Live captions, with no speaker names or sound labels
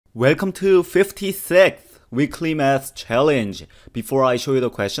Welcome to 56th Weekly Math Challenge. Before I show you the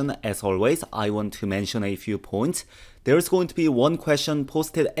question, as always, I want to mention a few points. There's going to be one question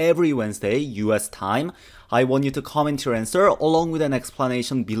posted every Wednesday, US time. I want you to comment your answer along with an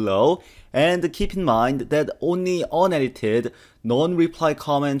explanation below. And keep in mind that only unedited, non-reply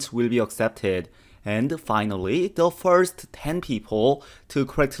comments will be accepted. And finally, the first 10 people to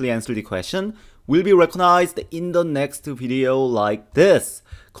correctly answer the question will be recognized in the next video like this.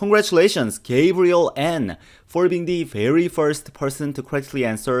 Congratulations, Gabriel N, for being the very first person to correctly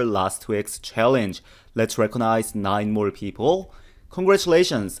answer last week's challenge. Let's recognize 9 more people.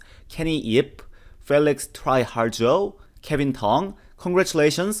 Congratulations, Kenny Yip, Felix Trihardjo, Kevin Tong.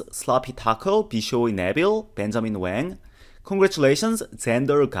 Congratulations, SloppyTaco, Beshoy Nabil, Benjamin Wang. Congratulations,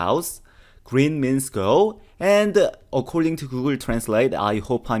 Xander Gouws, GreenMeansGO, and according to Google Translate, I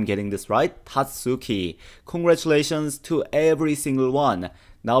hope I'm getting this right, Tatsuki. Congratulations to every single one.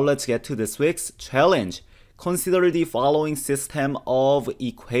 Now let's get to this week's challenge. Consider the following system of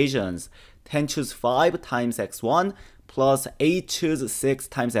equations. 10 choose 5 times x1 plus 8 choose 6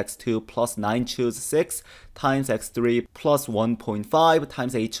 times x2 plus 9 choose 6 times x3 plus 1.5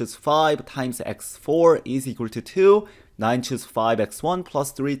 times 8 choose 5 times x4 is equal to 2. 9 choose 5 x1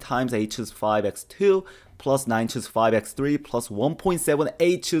 plus 3 times 8 choose 5 x2 plus 9 choose 5 x3 plus 1.7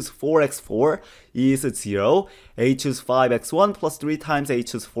 8 choose 4 x4 is 0. 8 choose 5 x1 plus 3 times 8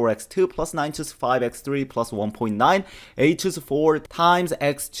 choose 4 x2 plus 9 choose 5 x3 plus 1.9 8 choose 4 times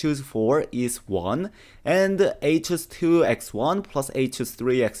x choose 4 is 1. And 8 choose 2 x1 plus 8 choose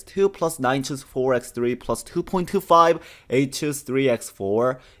 3 x2 plus 9 choose 4 x3 plus 2.25 8 choose 3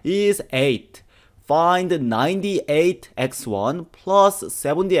 x4 is 8. Find 98x1 plus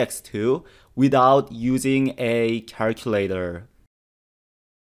 70x2 without using a calculator.